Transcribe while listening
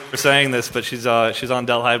for saying this, but she's on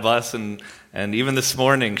Delhi bus, and even this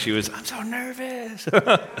morning she was, I'm so nervous.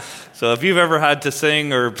 So if you've ever had to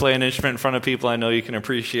sing or play an instrument in front of people, I know you can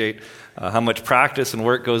appreciate how much practice and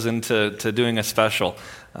work goes into doing a special.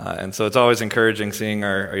 And so it's always encouraging seeing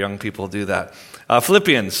our young people do that.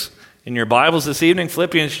 Philippians, in your Bibles this evening,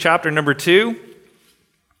 Philippians chapter number 2.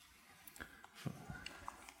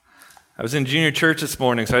 I was in junior church this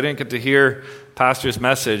morning, so I didn't get to hear Pastor's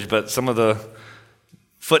message, but some of the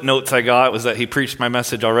footnotes I got was that he preached my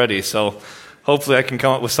message already, so hopefully I can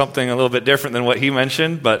come up with something a little bit different than what he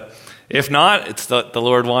mentioned, but if not, it's the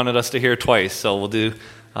Lord wanted us to hear twice, so we'll do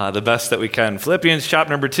the best that we can. Philippians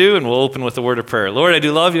chapter number 2, and we'll open with a word of prayer. Lord, I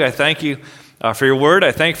do love you. I thank you for your word.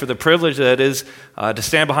 I thank you for the privilege that it is to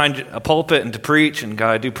stand behind a pulpit and to preach, and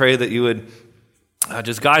God, I do pray that you would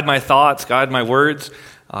just guide my thoughts, guide my words,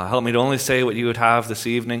 help me to only say what you would have this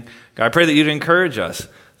evening. God, I pray that you'd encourage us,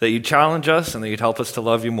 that you'd challenge us, and that you'd help us to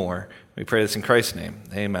love you more. We pray this in Christ's name.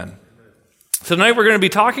 Amen. So tonight we're going to be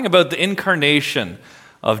talking about the incarnation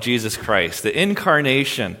of Jesus Christ. The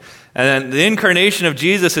incarnation. And the incarnation of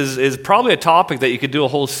Jesus is probably a topic that you could do a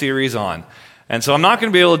whole series on. And so I'm not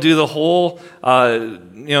going to be able to do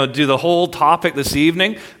the whole topic this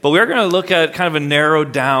evening, but we're going to look at kind of a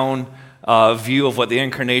narrowed down view of what the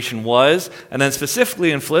incarnation was, and then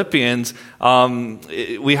specifically in Philippians,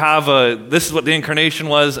 we have this is what the incarnation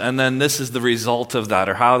was, and then this is the result of that,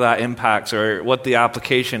 or how that impacts, or what the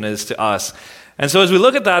application is to us. And so as we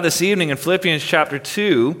look at that this evening in Philippians chapter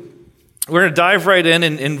 2, we're going to dive right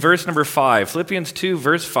in verse number 5. Philippians 2,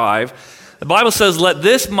 verse 5. The Bible says, "Let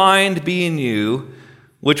this mind be in you,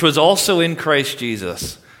 which was also in Christ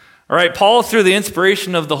Jesus." All right, Paul, through the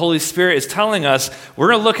inspiration of the Holy Spirit, is telling us we're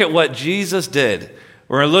going to look at what Jesus did.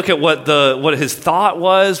 We're going to look at what his thought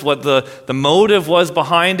was, what the motive was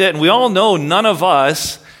behind it. And we all know none of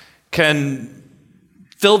us can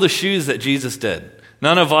fill the shoes that Jesus did.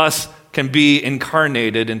 None of us can be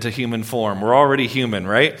incarnated into human form. We're already human,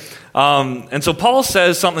 right? And so Paul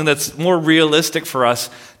says something that's more realistic for us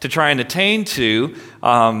to try and attain to,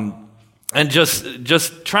 and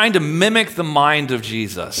just trying to mimic the mind of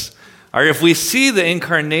Jesus. Or if we see the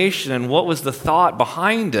incarnation and what was the thought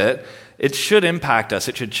behind it, it should impact us.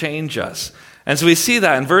 It should change us. And so we see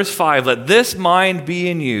that in verse 5, "Let this mind be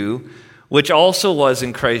in you, which also was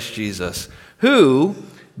in Christ Jesus, who,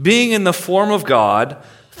 being in the form of God,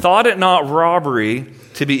 thought it not robbery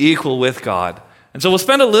to be equal with God." And so we'll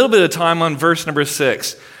spend a little bit of time on verse number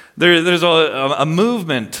 6. There's a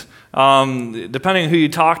movement, depending on who you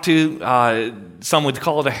talk to, some would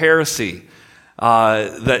call it a heresy,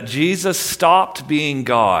 that Jesus stopped being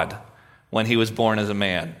God when he was born as a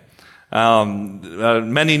man.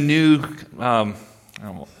 Many new, I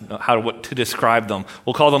don't know what to describe them,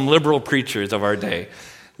 we'll call them liberal preachers of our day,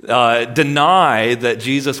 deny that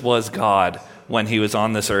Jesus was God when he was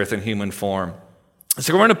on this earth in human form.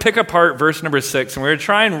 So we're going to pick apart verse number 6, and we're going to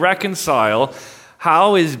try and reconcile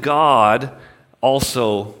how is God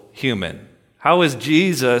also human? How is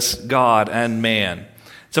Jesus God and man?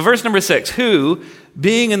 So verse number 6, "Who,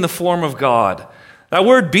 being in the form of God." That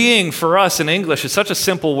word "being" for us in English is such a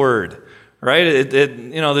simple word, right?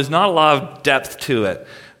 There's not a lot of depth to it.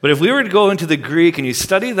 But if we were to go into the Greek and you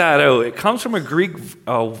study that out, it comes from a Greek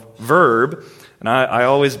verb, and I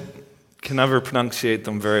always can never pronunciate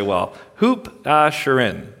them very well. Hup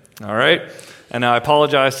asherin, all right? And I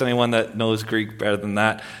apologize to anyone that knows Greek better than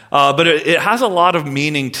that. But it has a lot of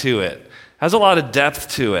meaning to it. It has a lot of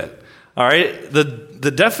depth to it. All right?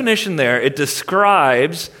 The definition there, it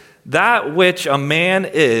describes that which a man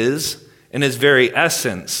is in his very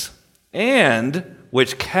essence and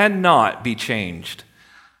which cannot be changed.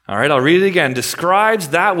 All right, I'll read it again. Describes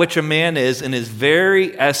that which a man is in his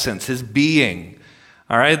very essence, his being.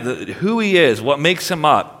 All right, who he is, what makes him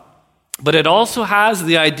up. But it also has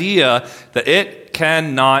the idea that it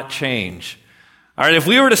cannot change. All right, if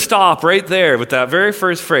we were to stop right there with that very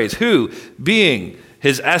first phrase, "who, being,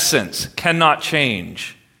 his essence, cannot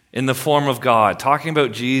change in the form of God," talking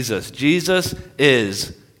about Jesus. Jesus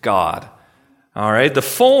is God. All right, the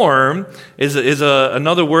form is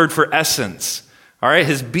another word for essence. All right,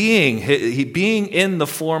 his being, he being in the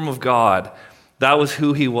form of God, that was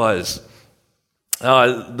who he was.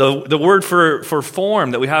 The word for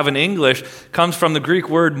form that we have in English comes from the Greek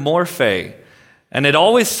word morphe, and it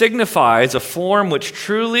always signifies a form which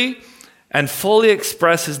truly and fully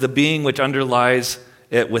expresses the being which underlies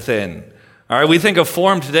it within. All right, we think of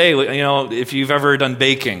form today, if you've ever done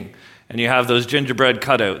baking, and you have those gingerbread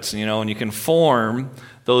cutouts, and you can form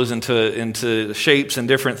those into shapes and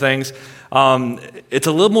different things. It's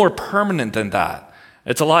a little more permanent than that.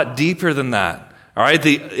 It's a lot deeper than that. All right,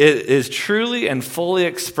 it is truly and fully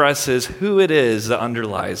expresses who it is that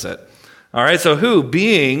underlies it. All right, so who?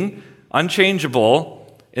 Being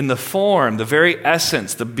unchangeable in the form, the very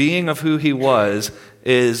essence, the being of who he was,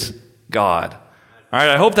 is God. All right,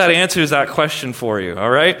 I hope that answers that question for you. All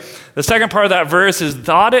right, the second part of that verse is,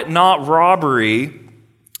 thought it not robbery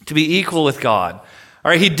to be equal with God.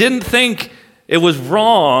 All right, he didn't think it was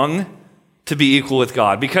wrong to be equal with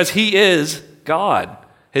God because he is God.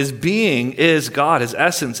 His being is God. His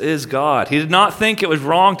essence is God. He did not think it was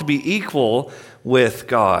wrong to be equal with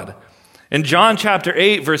God. In John chapter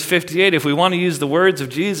 8, verse 58, if we want to use the words of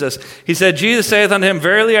Jesus, he said, Jesus saith unto him,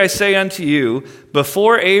 verily I say unto you,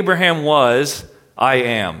 before Abraham was, I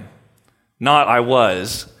am. Not I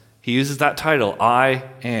was. He uses that title, I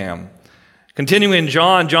am. Continuing in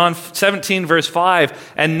John 17, verse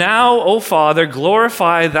 5, and now, O Father,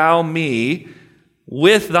 glorify thou me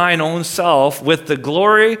with thine own self, with the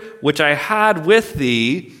glory which I had with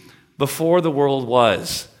thee before the world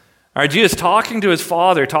was. All right, Jesus talking to his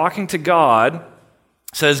Father, talking to God,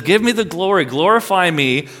 says, give me the glory, glorify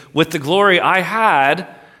me with the glory I had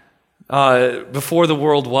before the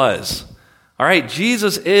world was. All right,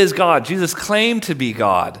 Jesus is God. Jesus claimed to be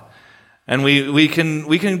God. And we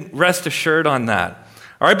can rest assured on that.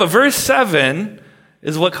 All right, but verse 7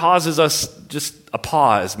 is what causes us just a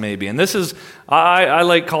pause, maybe. And this is, I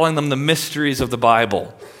like calling them the mysteries of the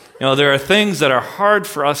Bible. You know, there are things that are hard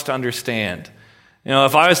for us to understand. You know,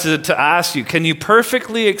 if I was to ask you, can you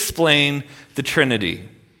perfectly explain the Trinity?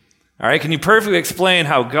 All right, can you perfectly explain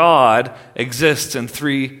how God exists in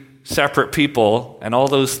three separate people, and all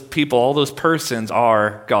those people, all those persons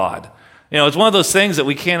are God? You know, it's one of those things that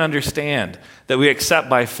we can't understand, that we accept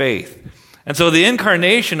by faith. And so the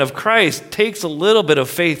incarnation of Christ takes a little bit of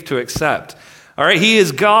faith to accept. All right, he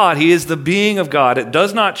is God. He is the being of God. It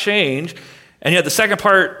does not change. And yet the second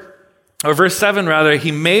part, or verse 7 rather,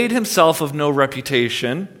 he made himself of no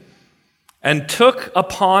reputation and took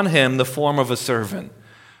upon him the form of a servant.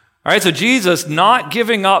 All right, so Jesus, not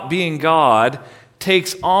giving up being God,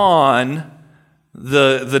 takes on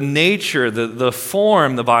the nature, the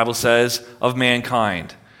form, the Bible says, of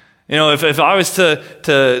mankind. You know, if I was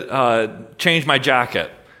to change my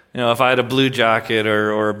jacket, you know, if I had a blue jacket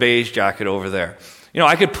or a beige jacket over there, you know,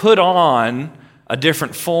 I could put on a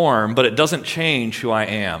different form, but it doesn't change who I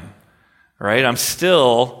am, right? I'm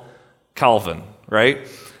still Calvin, right?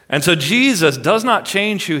 And so Jesus does not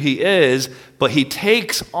change who he is, but he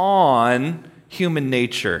takes on human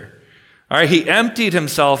nature. All right, he emptied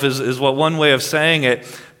himself is what one way of saying it,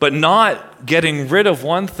 but not getting rid of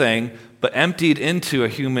one thing, but emptied into a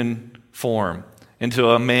human form, into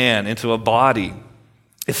a man, into a body,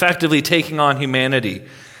 effectively taking on humanity.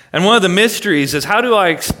 And one of the mysteries is, how do I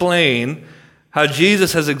explain how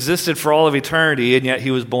Jesus has existed for all of eternity and yet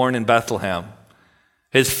he was born in Bethlehem?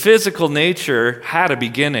 His physical nature had a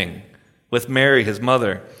beginning with Mary, his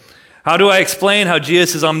mother. How do I explain how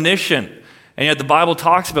Jesus is omniscient? And yet the Bible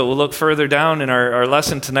talks about, we'll look further down in our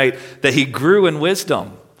lesson tonight, that he grew in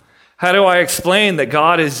wisdom. How do I explain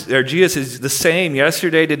that Jesus is the same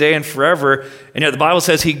yesterday, today, and forever, and yet the Bible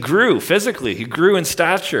says he grew physically, he grew in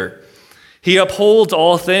stature. He upholds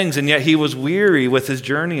all things, and yet he was weary with his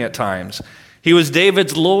journey at times. He was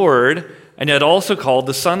David's Lord, and yet also called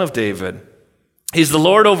the Son of David. He's the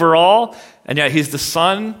Lord over all, and yet he's the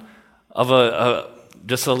son of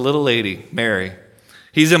just a little lady, Mary.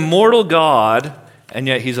 He's immortal God, and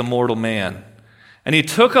yet he's a mortal man. And he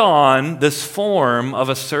took on this form of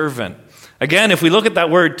a servant. Again, if we look at that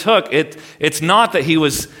word took, it's not that he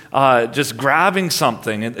was just grabbing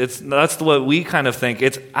something. That's what we kind of think.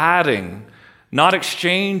 It's adding, not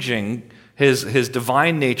exchanging his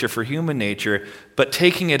divine nature for human nature, but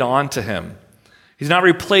taking it on to him. He's not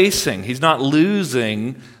replacing. He's not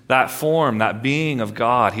losing that form, that being of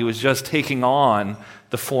God. He was just taking on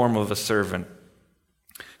the form of a servant.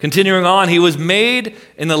 Continuing on, he was made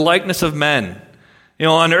in the likeness of men. You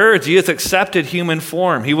know, on earth, Jesus accepted human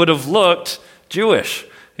form. He would have looked Jewish.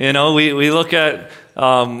 You know, we look at,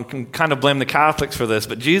 can kind of blame the Catholics for this,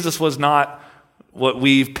 but Jesus was not what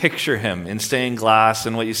we picture him in stained glass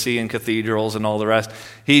and what you see in cathedrals and all the rest.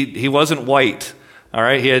 He wasn't white, all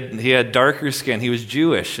right? He had darker skin. He was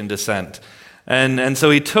Jewish in descent. And so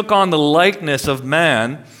he took on the likeness of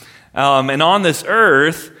man. And on this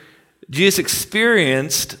earth, Jesus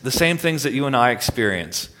experienced the same things that you and I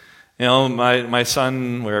experience. You know, my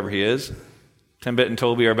son, wherever he is, Timbit and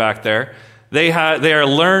Toby are back there. They are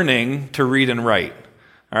learning to read and write.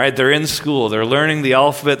 All right, they're in school. They're learning the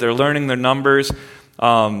alphabet. They're learning their numbers.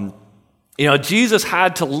 You know, Jesus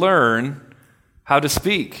had to learn how to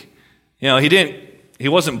speak. You know, he didn't he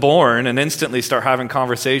wasn't born and instantly start having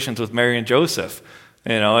conversations with Mary and Joseph,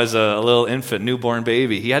 as a little infant, newborn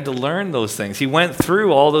baby. He had to learn those things. He went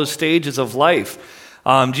through all those stages of life.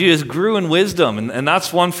 Jesus grew in wisdom, and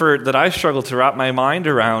that's one that I struggle to wrap my mind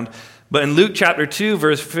around. But in Luke chapter 2,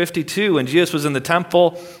 verse 52, when Jesus was in the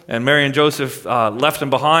temple and Mary and Joseph left him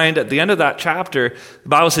behind, at the end of that chapter, the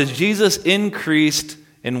Bible says Jesus increased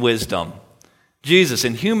in wisdom. Jesus,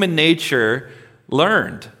 in human nature,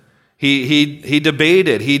 learned. He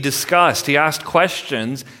debated, he discussed, he asked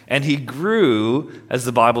questions, and he grew, as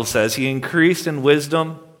the Bible says. He increased in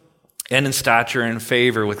wisdom and in stature and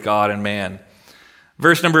favor with God and man.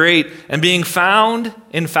 Verse number 8, and being found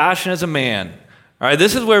in fashion as a man. All right,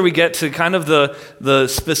 this is where we get to kind of the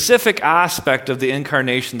specific aspect of the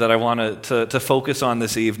incarnation that I want to focus on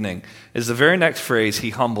this evening, is the very next phrase, he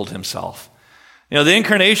humbled himself. The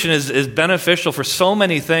incarnation is beneficial for so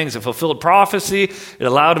many things. It fulfilled prophecy. It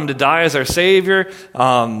allowed him to die as our Savior.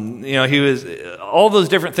 He was all those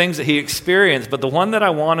different things that he experienced. But the one that I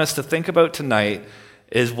want us to think about tonight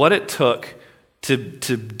is what it took to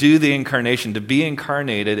do the incarnation, to be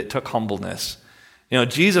incarnated. It took humbleness.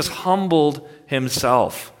 Jesus humbled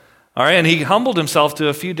himself. All right, and he humbled himself to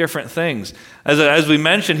a few different things. As we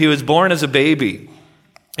mentioned, he was born as a baby.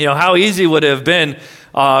 How easy would it have been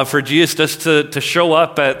for Jesus just to show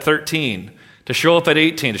up at 13, to show up at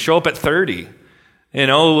 18, to show up at 30?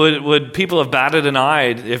 Would people have batted an eye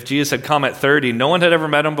if Jesus had come at 30? No one had ever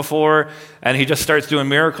met him before, and he just starts doing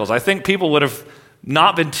miracles. I think people would have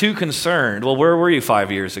not been too concerned. Well, where were you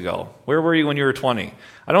 5 years ago? Where were you when you were 20?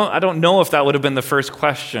 I don't know if that would have been the first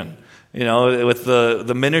question, with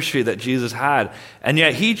the ministry that Jesus had. And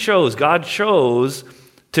yet God chose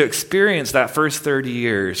to experience that first 30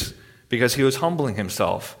 years because he was humbling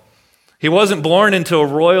himself. He wasn't born into a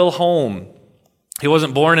royal home. He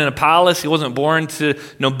wasn't born in a palace. He wasn't born to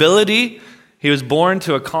nobility. He was born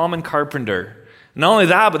to a common carpenter. Not only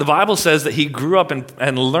that, but the Bible says that he grew up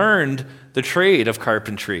and learned the trade of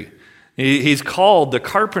carpentry. He's called the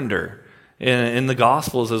carpenter in the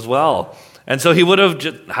Gospels as well. And so he would have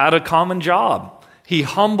just had a common job. He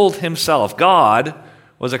humbled himself. God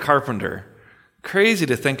was a carpenter. Crazy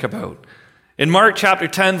to think about. In Mark chapter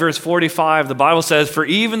 10, verse 45, the Bible says, for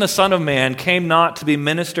even the Son of Man came not to be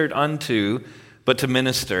ministered unto, but to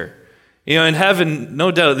minister. In heaven, no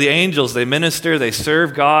doubt, the angels, they minister, they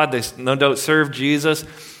serve God, they no doubt serve Jesus.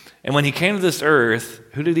 And when he came to this earth,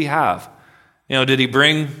 who did he have? Did he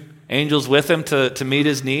bring angels with him to meet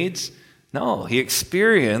his needs? No, he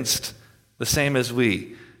experienced the same as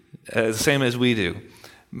we do.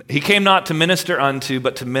 He came not to minister unto,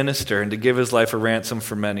 but to minister and to give his life a ransom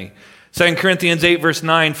for many. 2 Corinthians 8, verse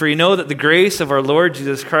 9, for you know that the grace of our Lord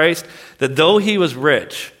Jesus Christ, that though he was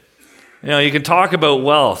rich, you can talk about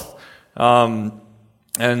wealth, and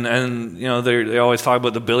they always talk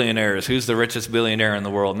about the billionaires. Who's the richest billionaire in the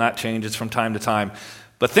world? And that changes from time to time.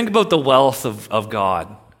 But think about the wealth of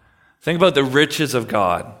God. Think about the riches of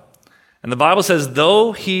God. And the Bible says,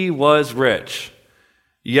 though he was rich,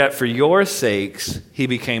 yet for your sakes he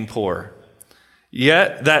became poor.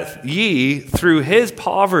 Yet that ye through his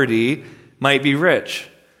poverty might be rich.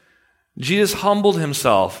 Jesus humbled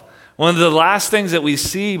himself. One of the last things that we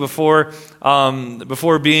see before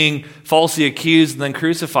being falsely accused and then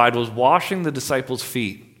crucified was washing the disciples'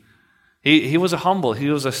 feet. He was he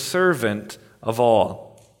was a servant of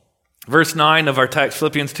all. Verse 9 of our text,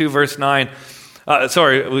 Philippians 2, verse 9.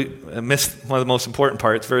 We missed one of the most important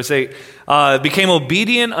parts. Verse 8, became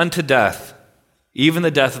obedient unto death, even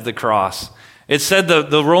the death of the cross. It said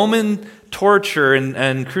the Roman torture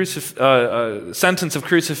and sentence of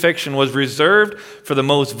crucifixion was reserved for the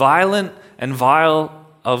most violent and vile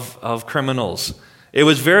of criminals. It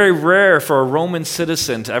was very rare for a Roman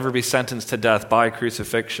citizen to ever be sentenced to death by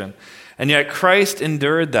crucifixion. And yet Christ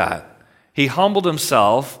endured that. He humbled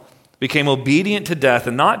himself, became obedient to death,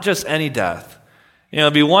 and not just any death.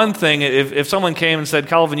 It'd be one thing if someone came and said,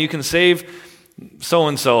 Calvin, you can save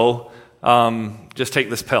so-and-so, just take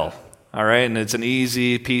this pill, all right? And it's an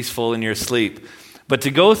easy, peaceful in your sleep. But to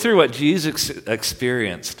go through what Jesus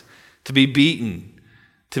experienced, to be beaten,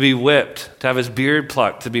 to be whipped, to have his beard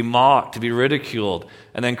plucked, to be mocked, to be ridiculed,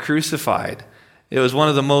 and then crucified, it was one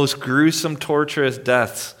of the most gruesome, torturous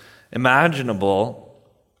deaths imaginable,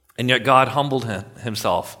 and yet God humbled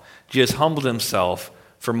himself. Jesus humbled himself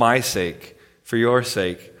for my sake, for your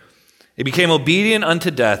sake. He became obedient unto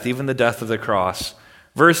death, even the death of the cross.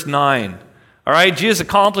 Verse 9. All right, Jesus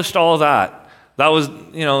accomplished all of that. That was,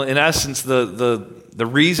 in essence, the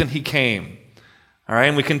reason he came. All right,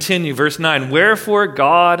 and we continue. Verse 9. Wherefore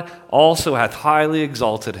God also hath highly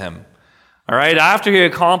exalted him. All All right, after he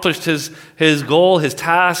accomplished his goal, his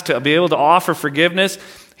task to be able to offer forgiveness,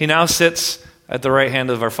 he now sits at the right hand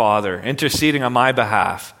of our Father, interceding on my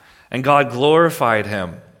behalf. And God glorified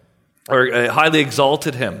him, or highly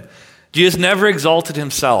exalted him. Jesus never exalted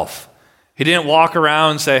himself. He didn't walk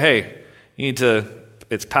around and say, hey,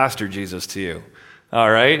 it's Pastor Jesus to you.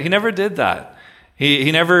 All right? He never did that.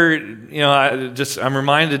 He never, I'm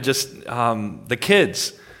reminded the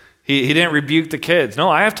kids. He didn't rebuke the kids. No,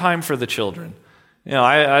 I have time for the children.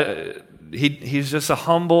 He's just a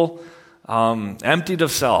humble, emptied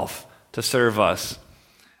of self to serve us.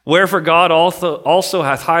 Wherefore God also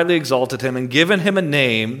hath highly exalted him and given him a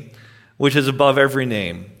name which is above every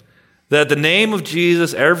name, that at the name of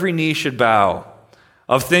Jesus every knee should bow,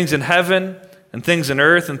 of things in heaven and things in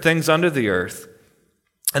earth and things under the earth,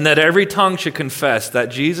 and that every tongue should confess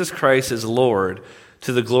that Jesus Christ is Lord,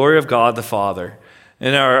 to the glory of God the Father.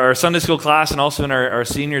 In our Sunday school class and also in our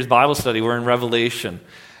seniors Bible study, we're in Revelation.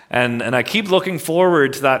 And I keep looking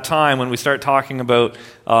forward to that time when we start talking about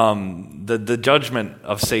the judgment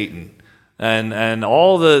of Satan and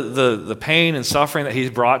all the pain and suffering that he's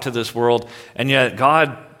brought to this world. And yet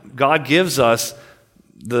God gives us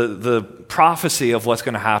the prophecy of what's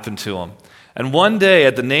going to happen to him. And one day,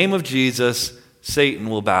 at the name of Jesus, Satan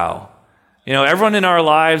will bow. Everyone in our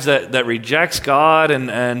lives that rejects God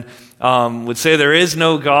and would say there is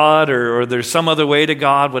no God or there's some other way to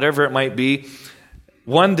God, whatever it might be,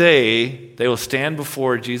 one day they will stand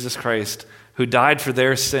before Jesus Christ, who died for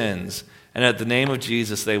their sins, and at the name of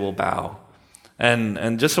Jesus they will bow.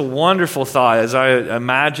 And just a wonderful thought as I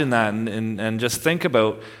imagine that and just think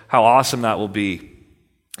about how awesome that will be.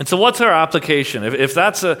 And so what's our application? If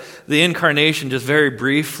that's the incarnation, just very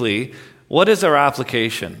briefly, what is our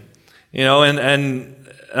application? And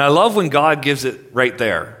I love when God gives it right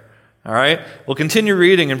there. All right? We'll continue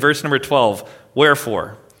reading in verse number 12.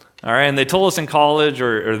 Wherefore? All right? And they told us in college,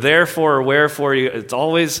 or therefore, or wherefore.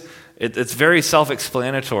 It's very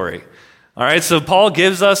self-explanatory. All right? So Paul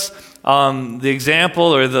gives us the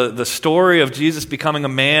example or the story of Jesus becoming a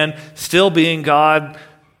man, still being God,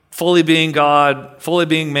 fully being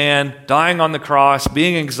man, dying on the cross,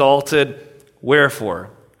 being exalted. Wherefore?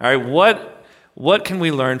 All right? What can we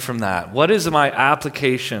learn from that? What is my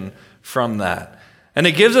application from that? And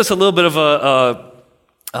it gives us a little bit of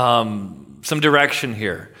some direction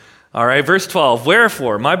here. All right, verse 12.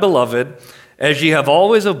 Wherefore, my beloved, as ye have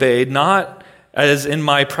always obeyed, not as in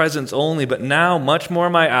my presence only, but now much more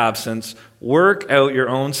in my absence, work out your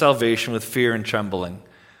own salvation with fear and trembling.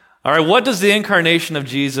 All right, what does the incarnation of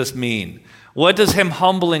Jesus mean? What does him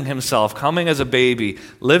humbling himself, coming as a baby,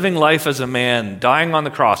 living life as a man, dying on the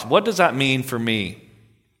cross, what does that mean for me?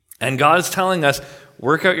 And God is telling us,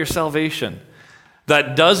 work out your salvation.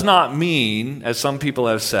 That does not mean, as some people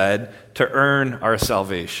have said, to earn our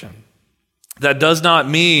salvation. That does not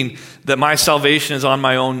mean that my salvation is on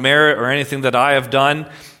my own merit or anything that I have done.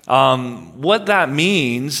 What that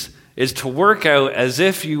means is to work out as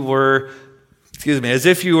if you were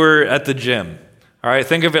at the gym. All right,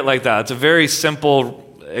 think of it like that. It's a very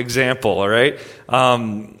simple example, all right?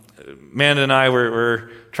 Amanda and I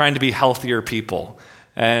were trying to be healthier people.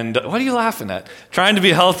 And what are you laughing at? Trying to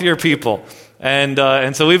be healthier people.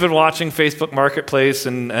 And so we've been watching Facebook Marketplace,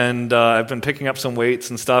 and I've been picking up some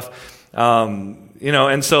weights and stuff.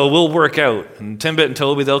 And so we'll work out. And Timbit and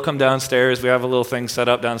Toby, they'll come downstairs. We have a little thing set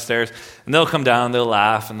up downstairs. And they'll come down, they'll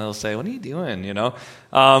laugh, and they'll say, what are you doing,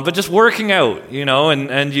 But just working out,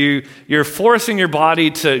 and you're forcing your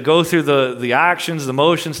body to go through the actions, the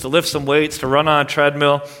motions, to lift some weights, to run on a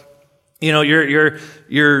treadmill. You're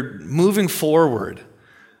moving forward.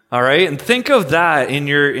 All right? And think of that in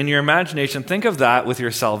your imagination. Think of that with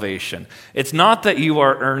your salvation. It's not that you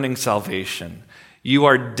are earning salvation. You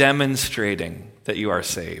are demonstrating that you are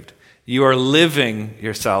saved. You are living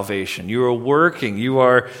your salvation. You are working. You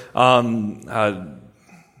are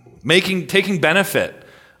taking benefit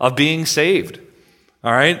of being saved.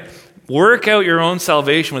 All right? Work out your own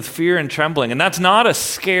salvation with fear and trembling. And that's not a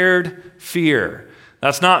scared fear.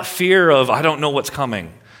 That's not fear of, I don't know what's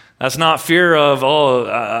coming. That's not fear of,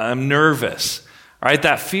 I'm nervous. All right?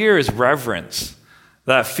 That fear is reverence.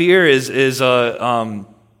 That fear is a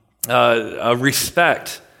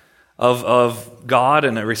respect of God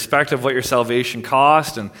and a respect of what your salvation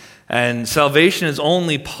cost. And salvation is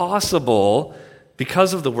only possible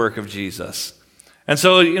because of the work of Jesus. And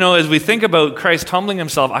so, as we think about Christ humbling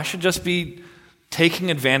himself, I should just be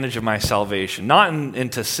taking advantage of my salvation. Not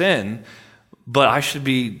into sin, but I should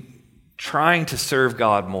be trying to serve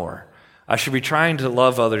God more. I should be trying to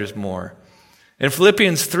love others more. In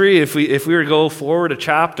Philippians 3, if we were to go forward a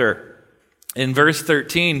chapter, In verse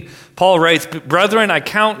 13, Paul writes, "Brethren, I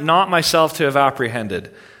count not myself to have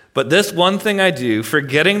apprehended, but this one thing I do,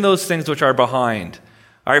 forgetting those things which are behind."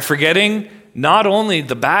 All right, forgetting not only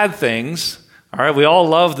the bad things, all right, we all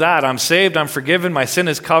love that. I'm saved, I'm forgiven, my sin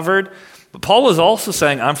is covered. But Paul was also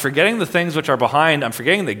saying, I'm forgetting the things which are behind, I'm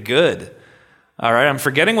forgetting the good. All right, I'm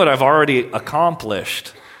forgetting what I've already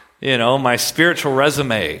accomplished, my spiritual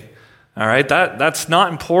resume. All right, that's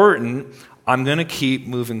not important. I'm going to keep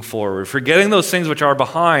moving forward, forgetting those things which are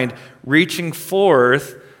behind, reaching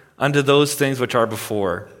forth unto those things which are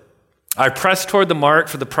before. I press toward the mark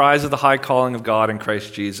for the prize of the high calling of God in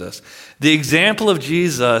Christ Jesus. The example of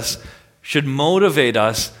Jesus should motivate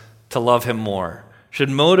us to love him more, should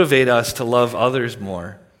motivate us to love others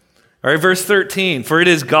more. All right, verse 13, "For it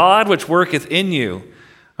is God which worketh in you."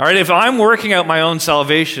 All right, if I'm working out my own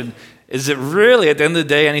salvation, is it really, at the end of the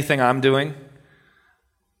day, anything I'm doing?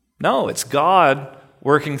 No, it's God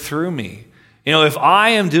working through me. If I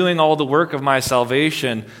am doing all the work of my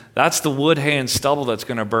salvation, that's the wood, hay, and stubble that's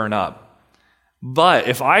going to burn up. But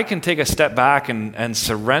if I can take a step back and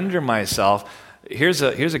surrender myself, here's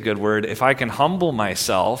a good word. If I can humble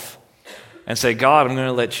myself and say, God, I'm going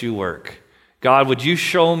to let you work. God, would you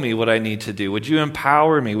show me what I need to do? Would you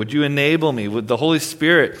empower me? Would you enable me? Would the Holy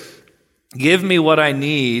Spirit give me what I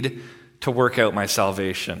need to work out my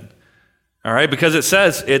salvation? All right, because it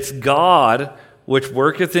says it's God which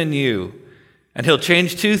worketh in you, and he'll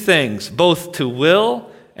change two things, both to will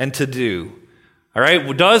and to do. All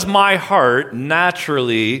right, does my heart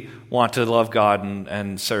naturally want to love God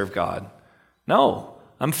and serve God? No,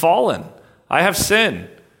 I'm fallen. I have sin,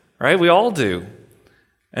 right? We all do.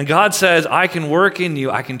 And God says, I can work in you.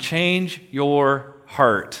 I can change your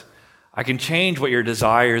heart. I can change what your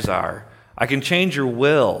desires are. I can change your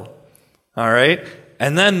will. All right?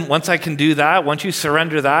 And then once I can do that, once you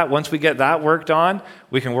surrender that, once we get that worked on,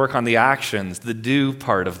 we can work on the actions, the do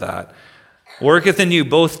part of that. Worketh in you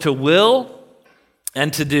both to will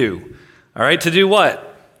and to do. All right? To do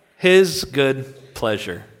what? His good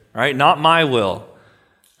pleasure. All right? Not my will.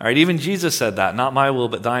 All right? Even Jesus said that. Not my will,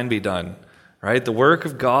 but thine be done. Right? The work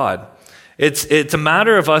of God. It's a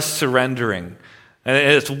matter of us surrendering. And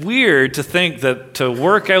it's weird to think that to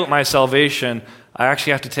work out my salvation, I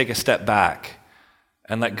actually have to take a step back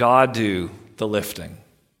and let God do the lifting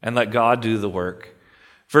and let God do the work.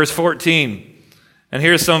 Verse 14, and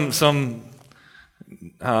here's some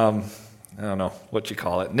I don't know what you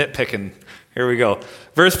call it, nitpicking. Here we go.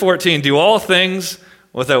 Verse 14, do all things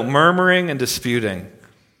without murmuring and disputing.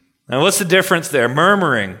 Now what's the difference there?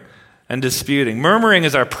 Murmuring and disputing. Murmuring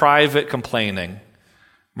is our private complaining.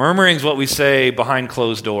 Murmuring is what we say behind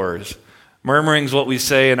closed doors. Murmuring is what we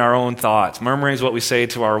say in our own thoughts. Murmuring is what we say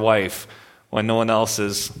to our wife when no one else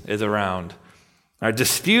is around. Our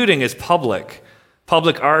disputing is public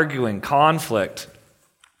arguing, conflict,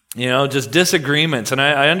 just disagreements. And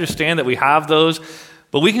I understand that we have those,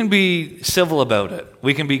 but we can be civil about it.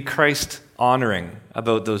 We can be Christ-honoring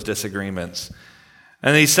about those disagreements.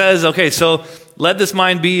 And he says, okay, so let this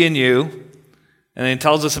mind be in you. And then he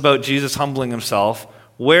tells us about Jesus humbling himself.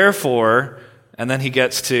 Wherefore, and then he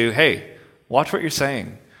gets to, hey, watch what you're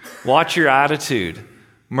saying. Watch your attitude.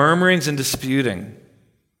 Murmurings and disputing.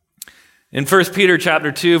 In 1 Peter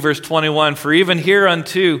chapter 2, verse 21, "For even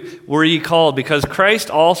hereunto were ye called, because Christ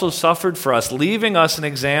also suffered for us, leaving us an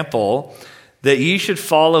example, that ye should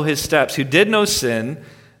follow his steps, who did no sin,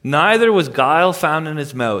 neither was guile found in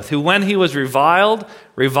his mouth, who when he was reviled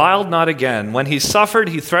not again. When he suffered,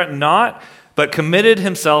 he threatened not, but committed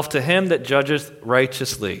himself to him that judgeth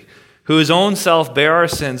righteously, who his own self bare our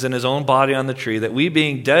sins in his own body on the tree, that we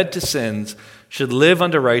being dead to sins should live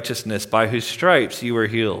unto righteousness, by whose stripes you were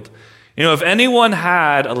healed." If anyone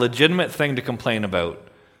had a legitimate thing to complain about,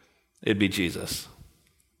 it'd be Jesus.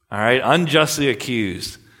 All right? Unjustly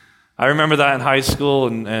accused. I remember that in high school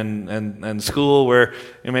and school where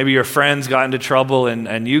maybe your friends got into trouble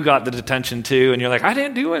and you got the detention too, and you're like, I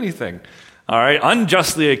didn't do anything. All right?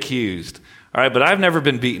 Unjustly accused. All right? But I've never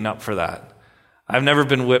been beaten up for that. I've never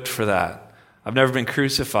been whipped for that. I've never been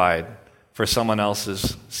crucified for someone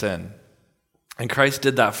else's sin. And Christ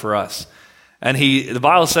did that for us. And the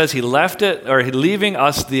Bible says he left it, or he leaving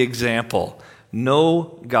us the example.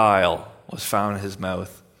 No guile was found in his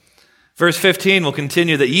mouth. Verse 15 will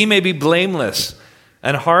continue, "That ye may be blameless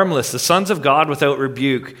and harmless, the sons of God without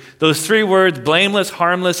rebuke." Those three words, blameless,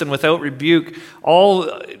 harmless, and without rebuke,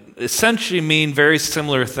 all essentially mean very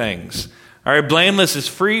similar things. All right, blameless is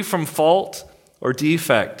free from fault or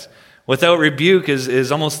defect. Without rebuke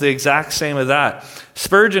is almost the exact same as that.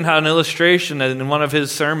 Spurgeon had an illustration in one of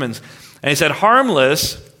his sermons, and he said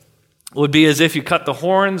harmless would be as if you cut the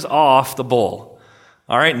horns off the bull.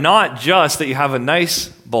 All right, not just that you have a nice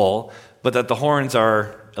bull, but that the horns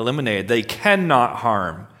are eliminated. They cannot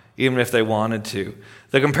harm, even if they wanted to.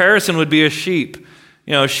 The comparison would be a sheep.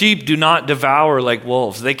 Sheep do not devour like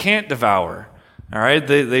wolves. They can't devour. All right,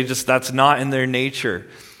 they just, that's not in their nature.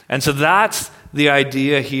 And so that's the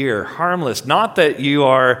idea here, harmless. Not that you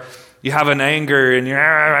have an anger and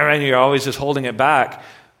you're always just holding it back,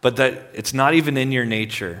 but that it's not even in your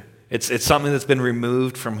nature. It's something that's been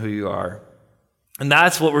removed from who you are. And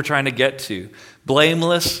that's what we're trying to get to.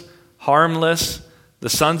 Blameless, harmless, the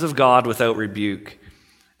sons of God without rebuke.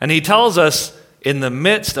 And he tells us in the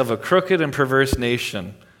midst of a crooked and perverse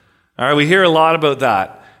nation. All right, we hear a lot about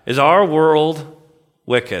that. Is our world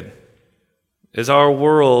wicked? Is our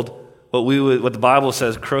world what the Bible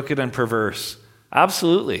says, crooked and perverse?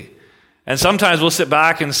 Absolutely. And sometimes we'll sit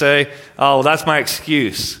back and say, oh, well, that's my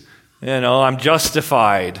excuse. I'm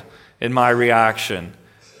justified in my reaction.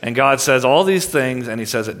 And God says all these things, and he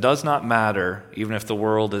says it does not matter, even if the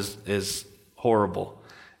world is horrible.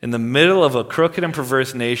 In the middle of a crooked and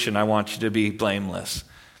perverse nation, I want you to be blameless.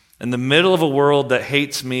 In the middle of a world that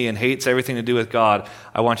hates me and hates everything to do with God,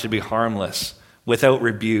 I want you to be harmless, without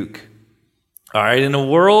rebuke. All right, in a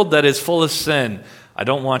world that is full of sin, I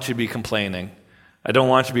don't want you to be complaining. I don't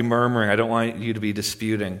want you to be murmuring. I don't want you to be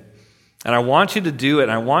disputing. And I want you to do it,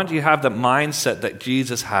 and I want you to have the mindset that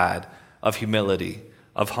Jesus had of humility,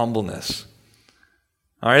 of humbleness.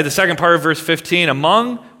 All right, the second part of verse 15,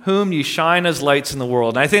 among whom ye shine as lights in the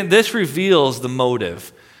world. And I think this reveals the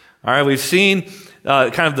motive. All right, we've seen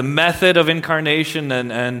kind of the method of incarnation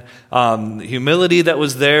and humility that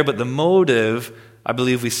was there, but the motive, I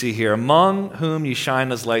believe we see here, among whom ye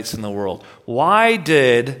shine as lights in the world. Why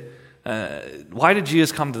did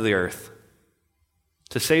Jesus come to the earth?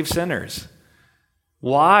 To save sinners.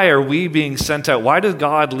 Why are we being sent out? Why did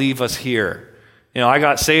God leave us here? I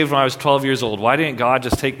got saved when I was 12 years old. Why didn't God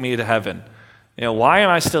just take me to heaven? Why am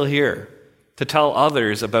I still here? To tell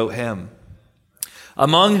others about him.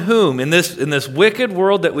 Among whom, in this wicked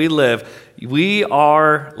world that we live, we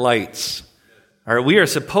are lights. All right, we are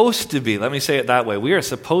supposed to be, let me say it that way, we are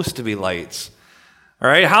supposed to be lights. All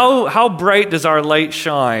right, how bright does our light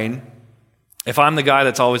shine if I'm the guy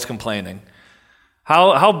that's always complaining?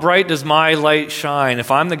 How bright does my light shine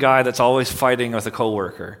if I'm the guy that's always fighting with a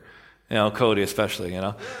coworker? Cody especially,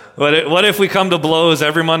 What if we come to blows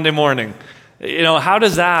every Monday morning? How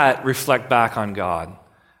does that reflect back on God?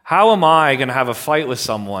 How am I going to have a fight with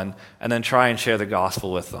someone and then try and share the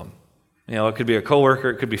gospel with them? It could be a coworker,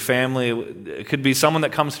 it could be family, it could be someone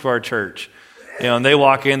that comes to our church. And they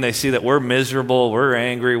walk in, they see that we're miserable, we're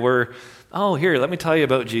angry, here, let me tell you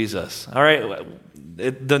about Jesus. All right,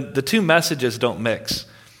 the two messages don't mix.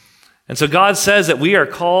 And so God says that we are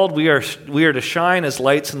called, we are to shine as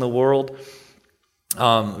lights in the world.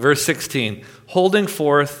 Verse 16, holding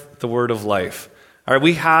forth the word of life. All right,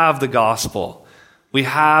 we have the gospel. We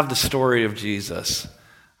have the story of Jesus.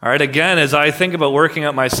 All right, again, as I think about working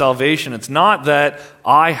out my salvation, it's not that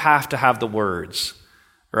I have to have the words,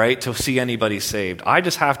 right, to see anybody saved. I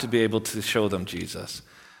just have to be able to show them Jesus.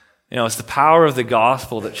 It's the power of the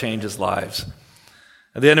gospel that changes lives.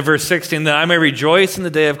 At the end of verse 16, that I may rejoice in the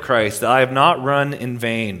day of Christ, that I have not run in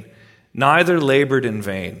vain, neither labored in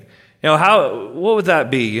vain. What would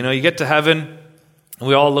that be? You get to heaven, and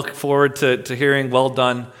we all look forward to hearing, well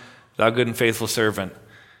done, thou good and faithful servant.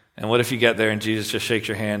 And what if you get there and Jesus just shakes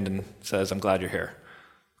your hand and says, I'm glad you're here,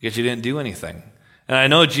 because you didn't do anything. And I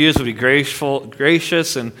know Jesus would be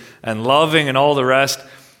gracious and loving and all the rest,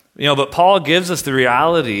 but Paul gives us the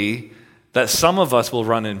reality that some of us will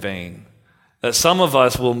run in vain, that some of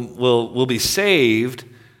us will be saved,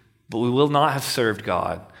 but we will not have served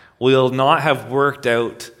God. We will not have worked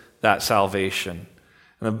out that salvation.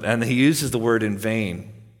 And he uses the word in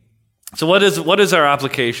vain. So what is our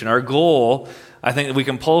application? Our goal, I think, that we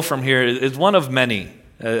can pull from here is one of many,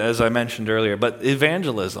 as I mentioned earlier, but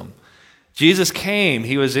evangelism. Jesus came,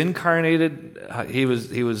 he was incarnated, he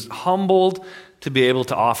was humbled to be able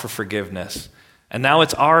to offer forgiveness. And now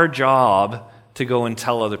it's our job to go and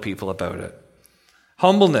tell other people about it.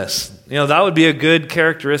 Humbleness, that would be a good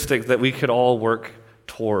characteristic that we could all work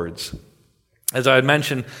towards. As I had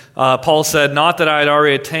mentioned, Paul said, not that I had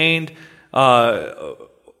already attained,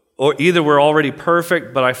 or either we're already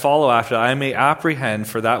perfect, but I follow after, I may apprehend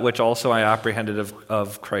for that which also I apprehended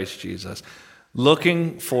of Christ Jesus.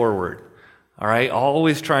 Looking forward, all right?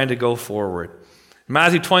 Always trying to go forward.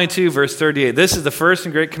 Matthew 22, verse 38, this is the first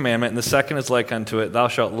and great commandment, and the second is like unto it, thou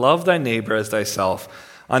shalt love thy neighbor as thyself.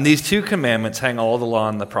 On these two commandments hang all the law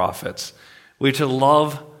and the prophets. We are to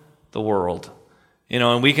love the world.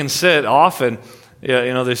 And we can sit often,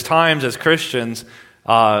 there's times as Christians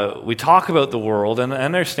We talk about the world, and I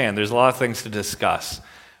understand there's a lot of things to discuss,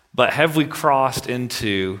 but have we crossed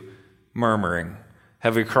into murmuring?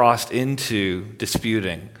 Have we crossed into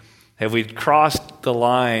disputing? Have we crossed the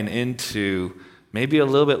line into maybe a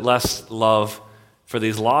little bit less love for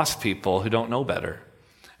these lost people who don't know better?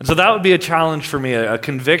 And so that would be a challenge for me, a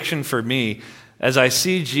conviction for me, as I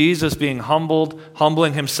see Jesus being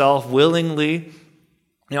humbling himself willingly.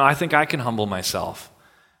 I think I can humble myself.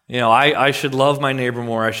 I should love my neighbor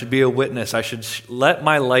more. I should be a witness. I should let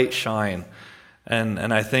my light shine.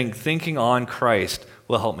 And I think thinking on Christ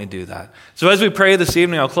will help me do that. So as we pray this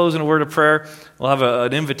evening, I'll close in a word of prayer. We'll have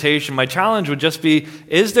an invitation. My challenge would just be,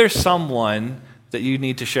 is there someone that you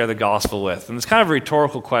need to share the gospel with? And it's kind of a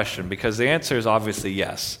rhetorical question because the answer is obviously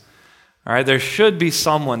yes. All right, there should be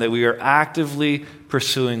someone that we are actively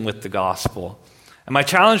pursuing with the gospel. And my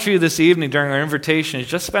challenge for you this evening during our invitation is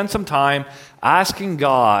just spend some time asking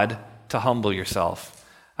God to humble yourself,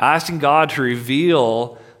 asking God to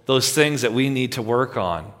reveal those things that we need to work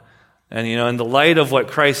on. And, in the light of what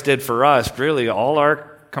Christ did for us, really all our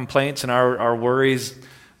complaints and our worries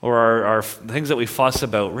or our things that we fuss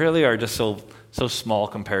about really are just so small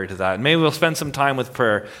compared to that. And maybe we'll spend some time with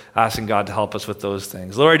prayer asking God to help us with those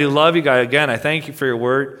things. Lord, I do love you, God. Again, I thank you for your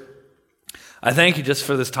word. I thank you just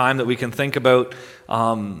for this time that we can think about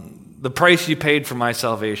the price you paid for my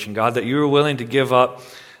salvation, God, that you were willing to give up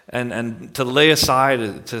and to lay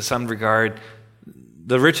aside to some regard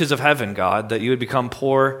the riches of heaven, God, that you would become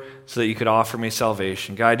poor so that you could offer me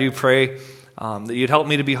salvation. God, I do pray that you'd help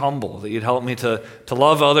me to be humble, that you'd help me to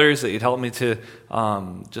love others, that you'd help me to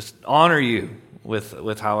just honor you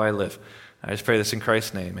with how I live. I just pray this in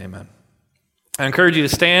Christ's name, amen. I encourage you to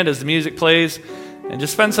stand as the music plays and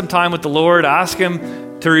just spend some time with the Lord. Ask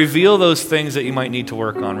him to reveal those things that you might need to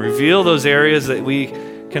work on. Reveal those areas that we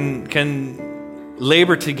can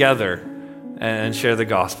labor together and share the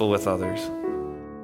gospel with others.